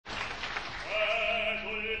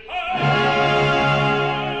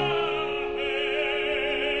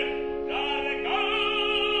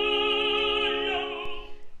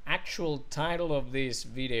actual title of this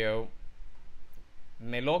video,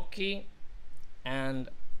 Melocchi and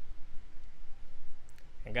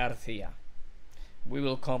García. We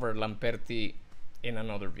will cover Lamperti in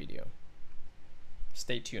another video.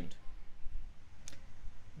 Stay tuned.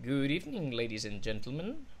 Good evening, ladies and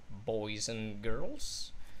gentlemen, boys and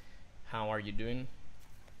girls. How are you doing?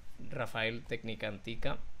 Rafael Técnica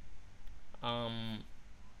Antica.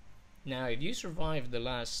 Now, if you survived the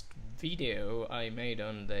last video I made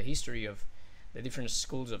on the history of the different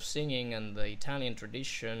schools of singing and the Italian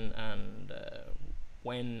tradition and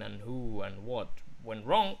when and who and what went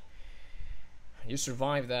wrong, you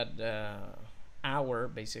survived that hour,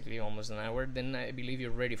 basically almost an hour, then I believe you're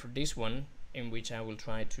ready for this one, in which I will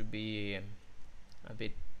try to be a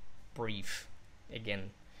bit brief again.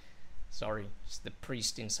 Sorry, it's the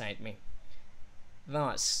priest inside me.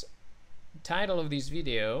 Thus, title of this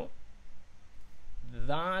video,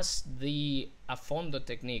 thus the Affondo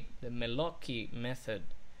technique, the Melocchi method,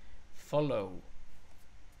 follow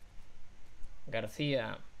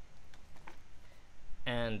García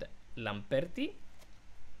and Lamperti.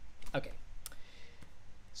 Okay,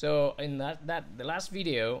 so in the last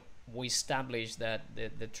video we established that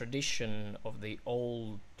the tradition of the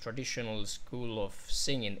old traditional school of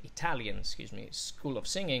singing, Italian, school of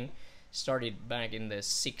singing, started back in the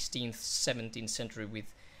 16th, 17th century with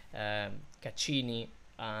Caccini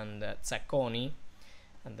and Zacconi,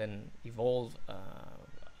 and then evolved,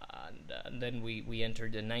 and then we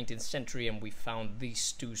entered the 19th century and we found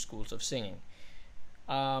these two schools of singing.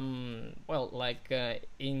 Well, like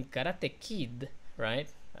in Karate Kid, right?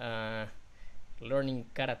 Learning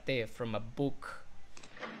karate from a book.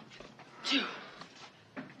 2,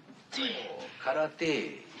 3. Oh,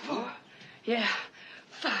 karate. 4. Yeah.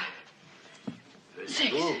 5. Very 6.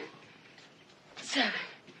 good. 7.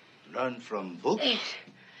 Learn from books. 8.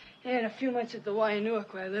 And a few months at the Y in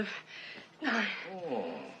Newark where I live. 9. Oh.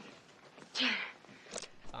 10.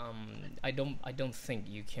 I don't think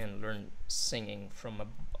you can learn singing from a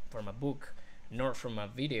book nor from a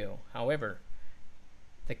video. However,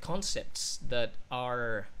 the concepts that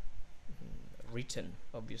are written,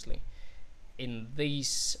 obviously, in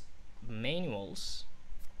these manuals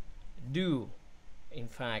do, in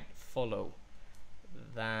fact, follow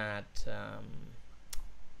that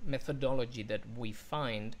methodology that we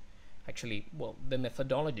find. Actually, well, the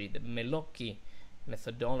methodology, the Melocchi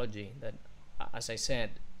methodology that, as I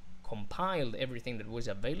said, compiled everything that was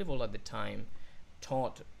available at the time,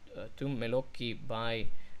 taught to Melocchi by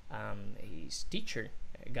his teacher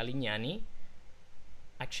Galignani,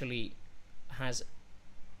 actually has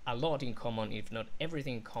a lot in common, if not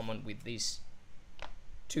everything in common, with these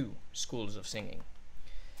two schools of singing.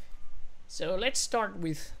 So let's start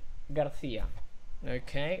with García.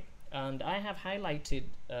 Okay, and I have highlighted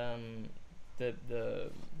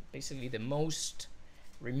the basically the most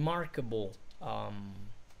remarkable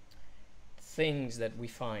things that we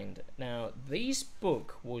find. Now, this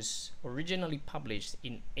book was originally published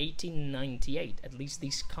in 1898, at least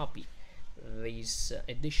this copy, this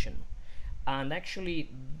edition, and actually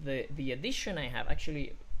the edition I have,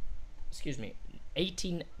 actually, excuse me,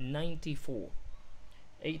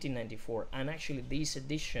 1894, and actually this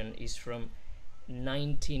edition is from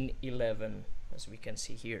 1911, as we can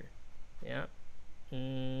see here. Yeah,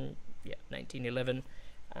 yeah, 1911,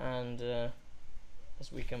 and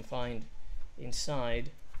as we can find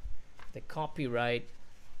inside, the copyright,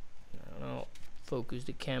 I don't know, focus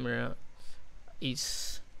the camera,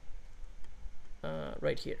 is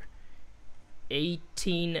right here,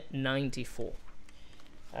 1894.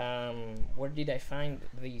 Where did I find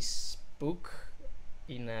this book?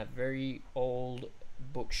 In a very old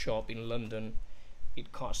bookshop in London.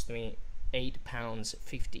 It cost me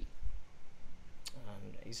 £8.50,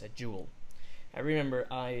 and it's a jewel. I remember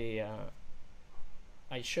I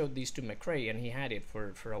showed these to McRae, and he had it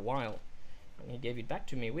for a while, and he gave it back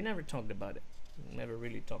to me. We never talked about it. Never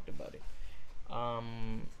really talked about it.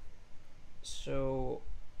 So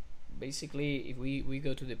basically, if we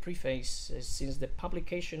go to the preface, since the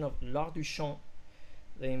publication of L'Art du Chant,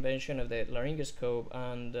 the invention of the laryngoscope,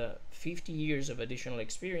 and 50 years of additional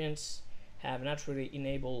experience have naturally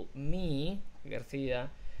enabled me, García,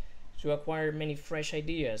 to acquire many fresh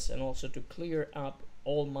ideas and also to clear up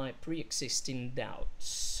all my pre-existing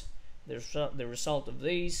doubts. The result of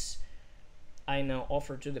this I now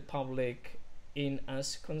offer to the public in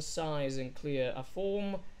as concise and clear a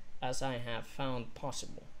form as I have found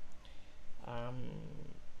possible.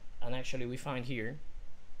 And actually we find here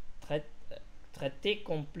Traité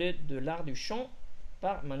complet de l'art du chant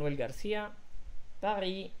par Manuel García,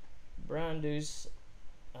 Paris, Brandus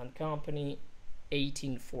and Company,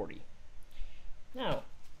 1840. Now,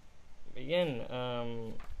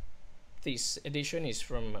 again, this edition is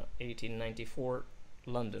from 1894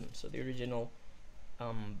 London, so the original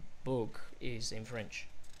book is in French.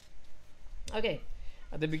 Okay,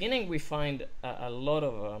 at the beginning we find a lot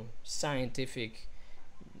of scientific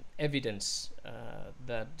evidence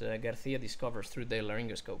that Garcia discovers through the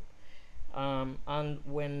laryngoscope. And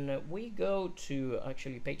when we go to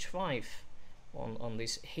actually page 5 on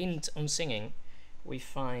this hint on singing, we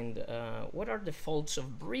find what are the faults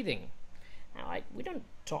of breathing. Now, we don't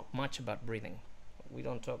talk much about breathing.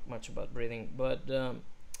 But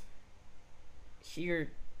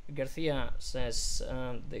here Garcia says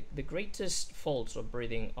the greatest faults of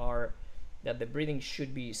breathing are that the breathing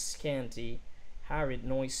should be scanty, hurried,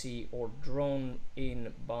 noisy, or drawn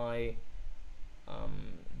in by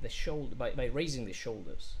the shoulder, by raising the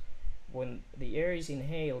shoulders. When the air is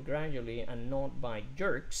inhaled gradually and not by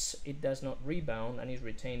jerks, it does not rebound and is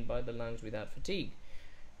retained by the lungs without fatigue.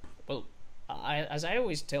 Well, as I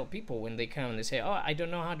always tell people when they come and they say, "Oh, I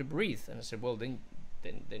don't know how to breathe," and I said, "Well, then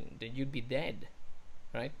you'd be dead,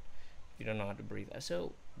 right? If you don't know how to breathe."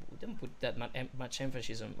 So we don't put that much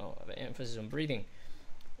emphasis on breathing.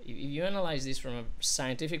 If you analyze this from a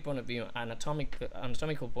scientific point of view,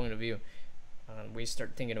 anatomical point of view, and we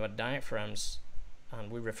start thinking about diaphragms,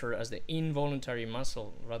 and we refer as the involuntary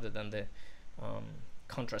muscle rather than the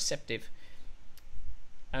contraceptive.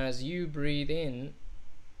 As you breathe in,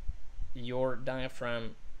 your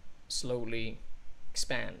diaphragm slowly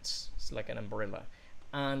expands. It's like an umbrella.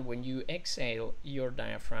 And when you exhale, your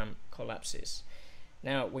diaphragm collapses.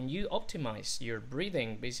 Now, when you optimize your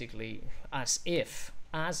breathing, basically as if,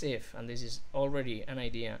 and this is already an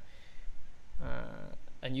idea,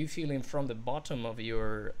 and you feel in from the bottom of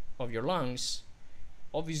your lungs,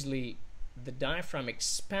 obviously the diaphragm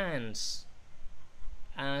expands,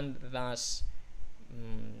 and thus,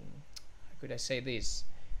 how could I say this,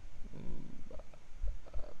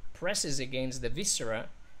 presses against the viscera,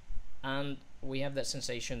 and we have that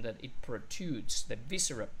sensation that it protrudes, the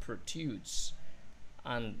viscera protrudes,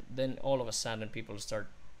 and then all of a sudden people start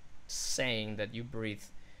saying that you breathe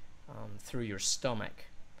through your stomach.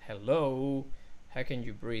 Hello, how can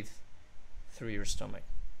you breathe through your stomach?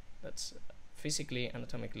 That's physically,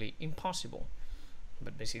 anatomically impossible.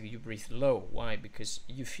 But basically you breathe low. Why? Because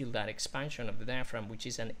you feel that expansion of the diaphragm, which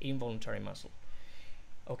is an involuntary muscle.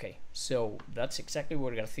 Okay, so that's exactly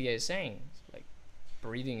what Garcia is saying. It's like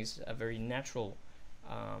breathing is a very natural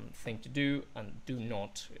thing to do, and do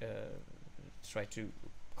not try to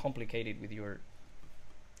complicate it with your,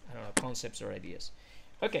 I don't know, concepts or ideas.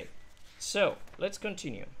 Okay, so let's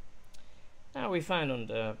continue. Now we find on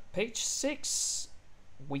the page 6,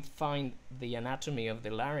 we find the anatomy of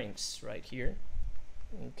the larynx right here.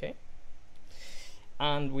 Okay,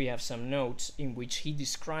 and we have some notes in which he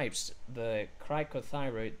describes the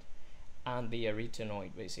cricothyroid and the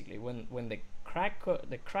arytenoid. Basically, when the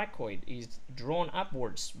cricoid is drawn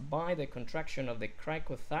upwards by the contraction of the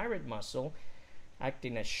cricothyroid muscle,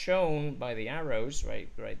 acting as shown by the arrows right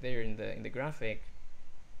there in the graphic.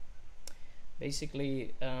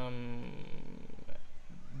 Basically,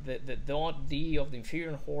 the dot D of the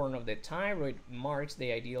inferior horn of the thyroid marks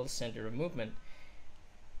the ideal center of movement.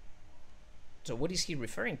 So what is he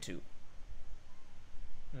referring to?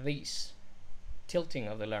 This tilting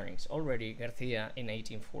of the larynx, already Garcia in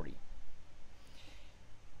 1840.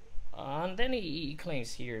 And then he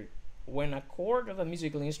claims here, when a chord of a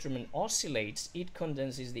musical instrument oscillates, it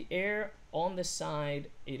condenses the air on the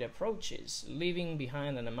side it approaches, leaving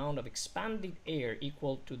behind an amount of expanded air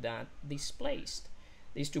equal to that displaced.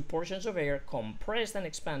 These two portions of air, compressed and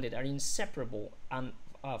expanded, are inseparable and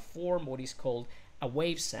form what is called a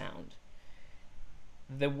wave sound.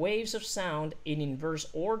 The waves of sound in inverse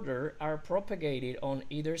order are propagated on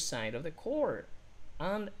either side of the chord,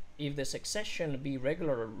 and if the succession be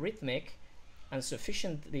regular or rhythmic and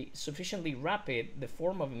sufficiently rapid, the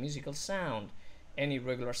form of a musical sound. Any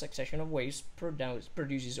regular succession of waves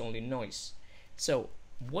produces only noise. So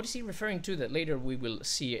what is he referring to that later we will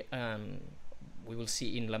see in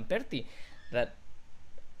Lamperti, that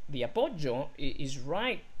the appoggio is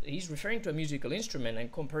right. He's referring to a musical instrument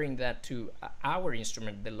and comparing that to our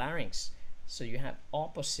instrument, the larynx. So you have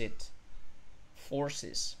opposite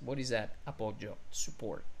forces. What is that? Appoggio,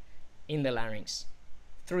 support, in the larynx,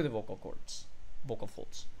 through the vocal cords, vocal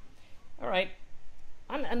folds. All right.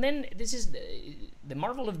 And then this is the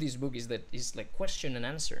marvel of this book is that it's like question and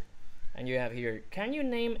answer. And you have here, can you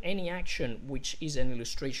name any action which is an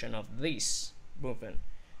illustration of this movement?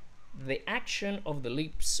 The action of the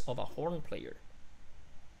lips of a horn player.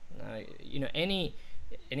 You know, any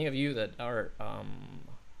of you that are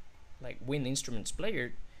like wind instruments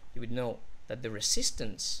player, you would know that the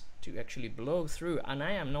resistance to actually blow through. And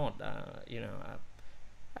I am not, you know,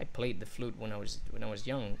 I played the flute when I was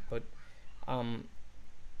young, but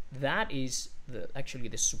that is actually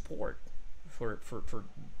the support for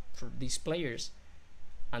these players.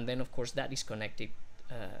 And then of course that is connected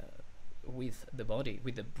with the body,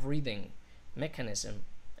 with the breathing mechanism,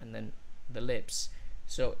 and then the lips.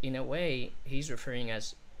 So in a way he's referring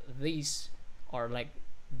as these are like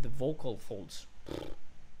the vocal folds.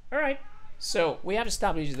 All right, so we have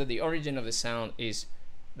established that the origin of the sound is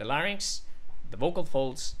the larynx, the vocal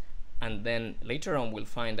folds, and then later on we'll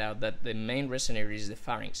find out that the main resonator is the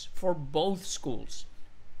pharynx for both schools.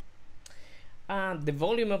 The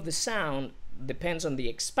volume of the sound depends on the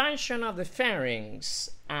expansion of the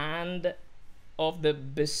pharynx and of the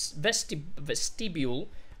vestibule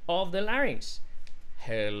of the larynx.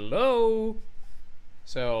 Hello.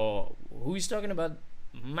 So who is talking about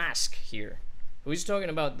mask here? Who is talking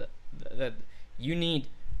about that you need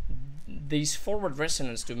these forward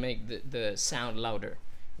resonance to make the sound louder?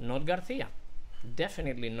 Not García,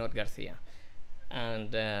 definitely not García,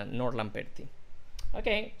 and nor Lamperti.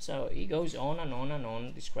 Okay, so he goes on and on and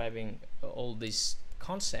on describing all these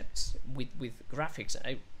concepts with graphics.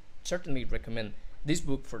 I certainly recommend this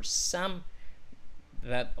book for some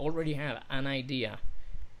that already have an idea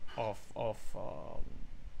of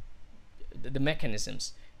the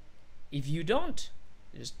mechanisms. If you don't,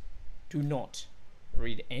 just do not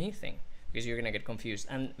read anything, because you're gonna get confused.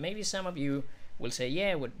 And maybe some of you will say,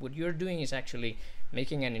 yeah, what you're doing is actually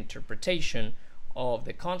making an interpretation of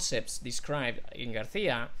the concepts described in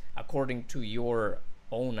García according to your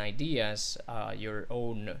own ideas, your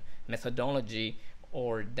own methodology,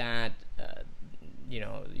 or that you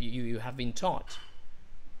know, you have been taught.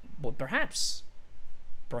 But perhaps,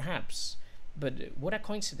 but what a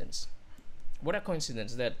coincidence! What a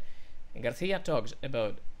coincidence that García talks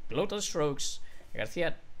about glottal strokes,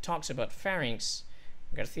 García talks about pharynx,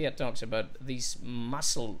 García talks about these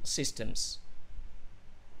muscle systems,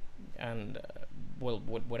 and well,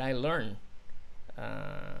 what I learned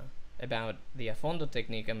about the Affondo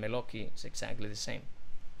technique and Melocchi is exactly the same.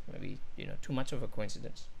 Maybe, you know, too much of a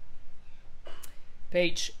coincidence.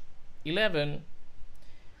 Page 11,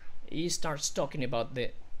 he starts talking about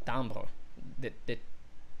the timbre, the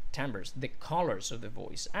timbres, the colors of the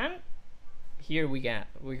voice, and here we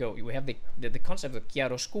have the concept of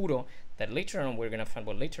chiaroscuro that later on we're gonna find.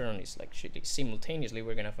 Well, later on is like simultaneously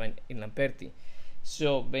we're gonna find in Lamperti.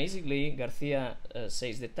 So basically, García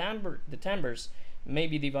says the timbres may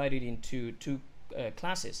be divided into two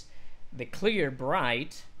classes: the clear,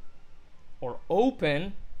 bright, or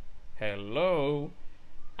open, hello,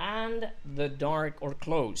 and the dark or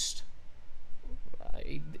closed.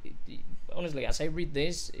 Honestly, as I read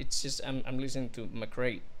this, it's just I'm listening to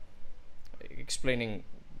McRae explaining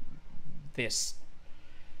this.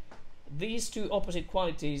 These two opposite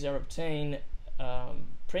qualities are obtained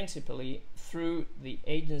principally through the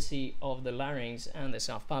agency of the larynx and the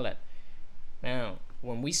soft palate. Now,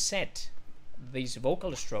 when we set this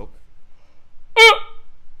vocal stroke,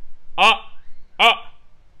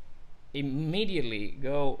 immediately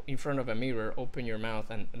go in front of a mirror, open your mouth,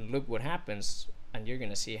 and look what happens, and you're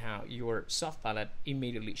gonna see how your soft palate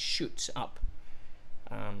immediately shoots up.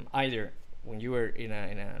 Either when you are in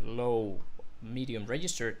a low medium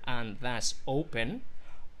register and that's open,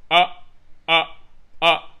 I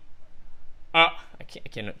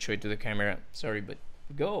cannot show it to the camera, sorry, but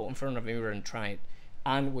go in front of a mirror and try it.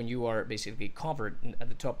 And when you are basically covered at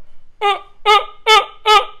the top,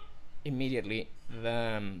 immediately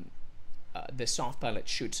the soft palate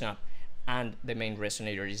shoots up, and the main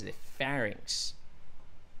resonator is the pharynx.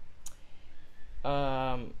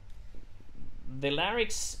 The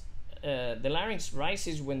larynx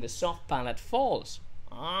rises when the soft palate falls.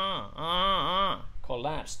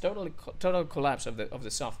 Collapse, total collapse of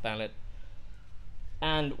the soft palate.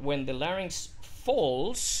 And when the larynx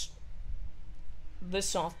falls, the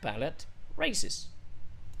soft palate raises.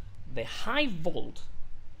 The high volt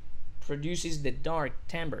produces the dark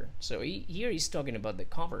timbre. So here he's talking about the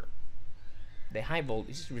cover. The high volt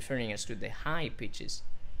is referring us to the high pitches.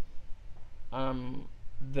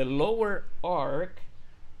 The lower arc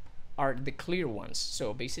are the clear ones.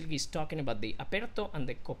 So basically he's talking about the aperto and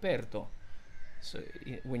the coperto. So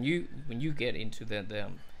when you get into the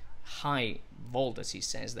high volt, as he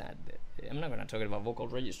says that, I'm not going to talk about vocal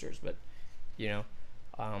registers, but you know,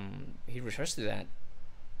 he refers to that.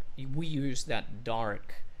 We use that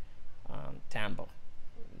dark timbre,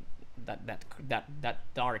 that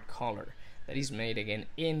dark color that is made again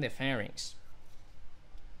in the pharynx.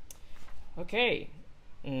 Okay,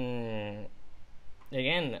 again,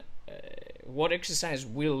 what exercise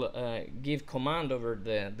will give command over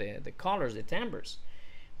the colors, the timbres?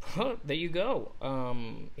 Well, there you go.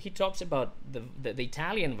 He talks about the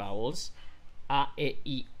Italian vowels a, e,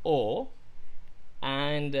 I, o,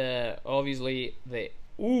 and obviously the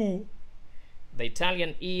u, the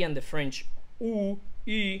Italian e and the French u,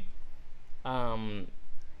 I.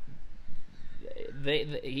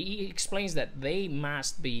 He explains that they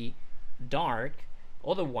must be dark,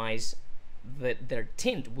 otherwise their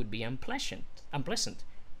tint would be unpleasant.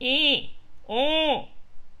 E, o.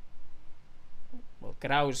 Well,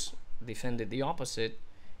 Krauss defended the opposite,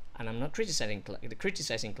 and I'm not criticizing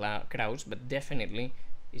Krauss, but definitely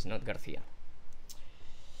is not Garcia.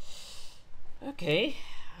 Okay.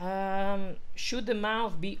 Should the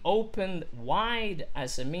mouth be opened wide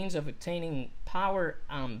as a means of attaining power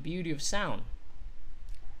and beauty of sound?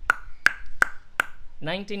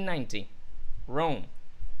 1990, Rome.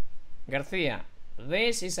 Garcia,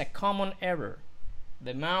 this is a common error.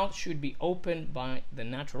 The mouth should be opened by the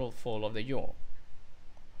natural fall of the jaw.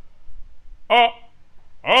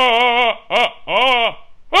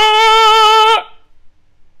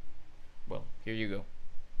 Well, here you go.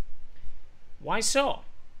 Why so?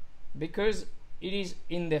 Because it is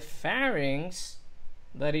in the pharynx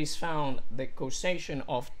that is found the causation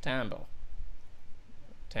of timbres,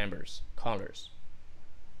 colors.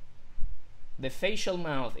 The facial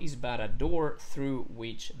mouth is but a door through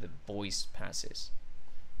which the voice passes.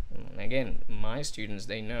 And again, my students,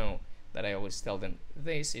 they know that I always tell them,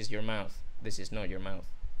 this is your mouth, this is not your mouth.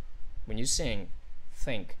 When you sing,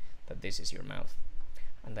 think that this is your mouth.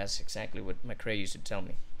 And that's exactly what McRae used to tell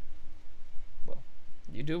me. Well,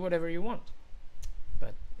 you do whatever you want,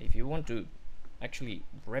 but if you want to actually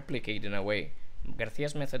replicate in a way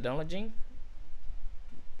Garcia's methodology,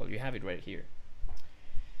 well, you have it right here.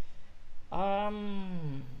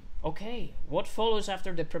 Okay, what follows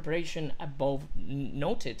after the preparation above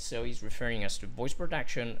noted? So he's referring us to voice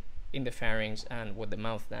production in the pharynx and what the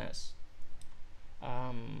mouth does.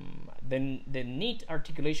 Then the neat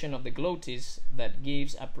articulation of the glottis that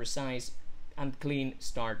gives a precise and clean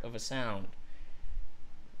start of a sound.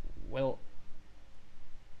 Well,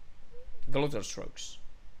 glottal strokes.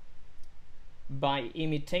 By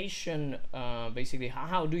imitation, basically,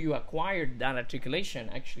 how do you acquire that articulation?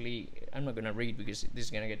 Actually, I'm not going to read because this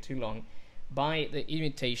is going to get too long. By the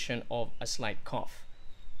imitation of a slight cough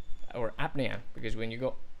or apnea, because when you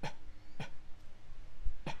go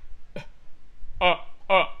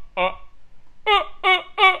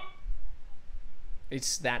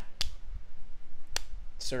it's that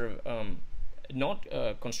sort of not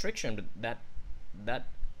constriction, but that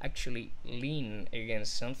actually lean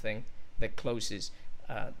against something that closes,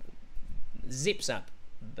 zips up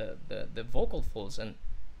the vocal folds, and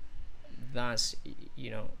thus,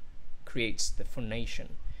 you know, creates the phonation,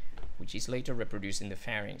 which is later reproduced in the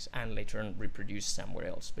pharynx and later on reproduced somewhere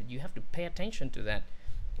else. But you have to pay attention to that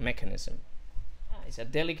mechanism. It's a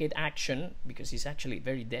delicate action because it's actually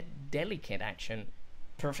very delicate action.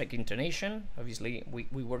 Perfect intonation. Obviously,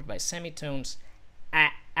 we work by semitones.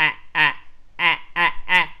 And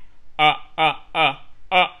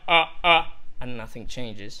nothing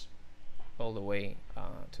changes all the way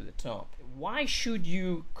to the top. Why should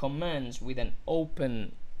you commence with an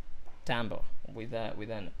open timbre, with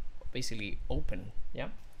an basically open, yeah?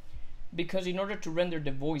 Because in order to render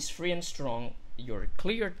the voice free and strong, your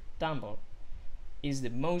clear timbre is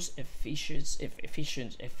the most efficient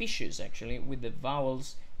actually, with the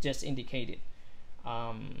vowels just indicated.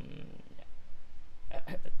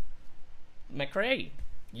 McRae,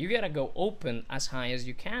 you gotta go open as high as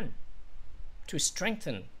you can to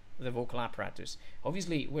strengthen the vocal apparatus.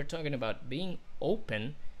 Obviously, we're talking about being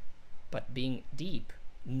open, but being deep,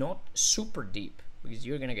 not super deep, because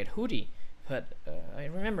you're gonna get hooty. But I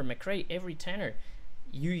remember McRae, every tenor,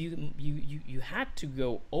 you had to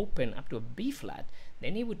go open up to a B flat.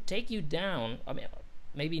 Then he would take you down. I mean,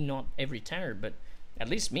 maybe not every tenor, but at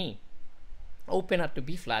least me. Open up to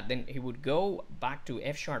B flat, then he would go back to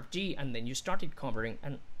F sharp G, and then you started covering,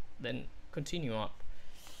 and then continue up.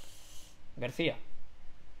 Garcia.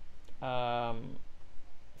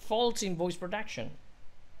 Faults in voice production: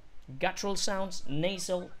 guttural sounds,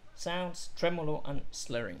 nasal sounds, tremolo, and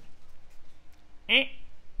slurring.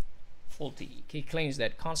 Faulty. He claims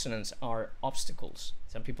that consonants are obstacles.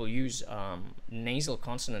 Some people use nasal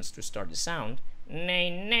consonants to start the sound. Nay,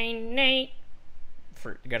 nay, nay.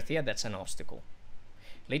 For Garcia, that's an obstacle.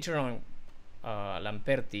 Later on,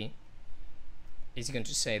 Lamperti is going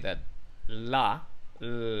to say that la,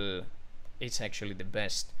 it's actually the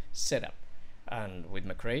best setup. And with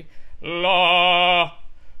McRae, la,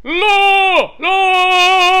 la,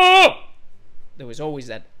 la. there was always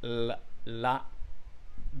that la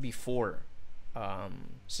before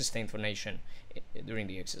sustained phonation during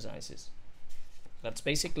the exercises. That's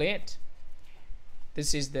basically it.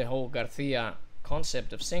 This is the whole García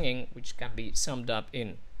concept of singing, which can be summed up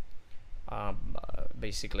in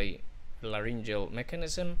basically laryngeal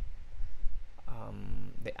mechanism,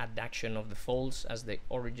 the adduction of the folds as the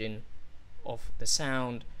origin of the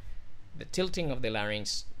sound, the tilting of the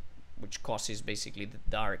larynx, which causes basically the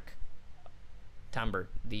dark timbre,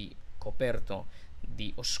 the coperto,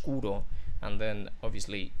 the oscuro, and then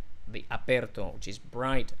obviously the aperto, which is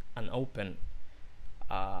bright and open.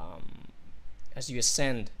 As you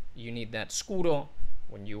ascend, you need that scuro.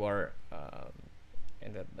 When you are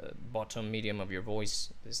in the bottom medium of your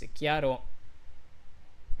voice, there's the chiaro,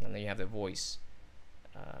 and then you have the voice,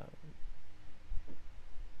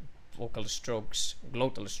 vocal strokes,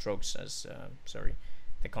 glottal strokes, as sorry,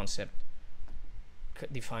 the concept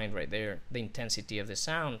defined right there, the intensity of the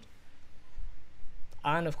sound.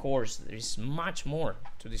 And of course, there is much more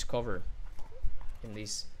to discover in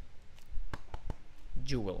this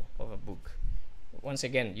jewel of a book. Once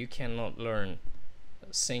again, you cannot learn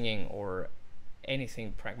singing or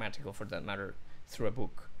anything pragmatical for that matter through a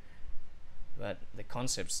book, but the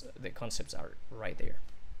concepts are right there.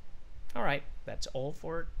 All right, that's all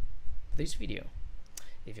for this video.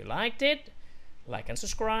 If you liked it, like and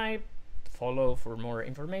subscribe, follow for more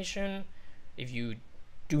information. If you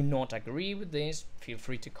do not agree with this, feel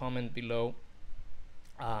free to comment below,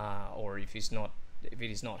 or if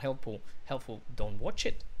it is not helpful, don't watch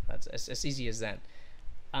it. That's as easy as that.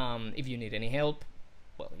 If you need any help,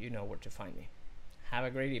 well, you know where to find me. Have a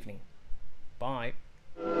great evening. Bye.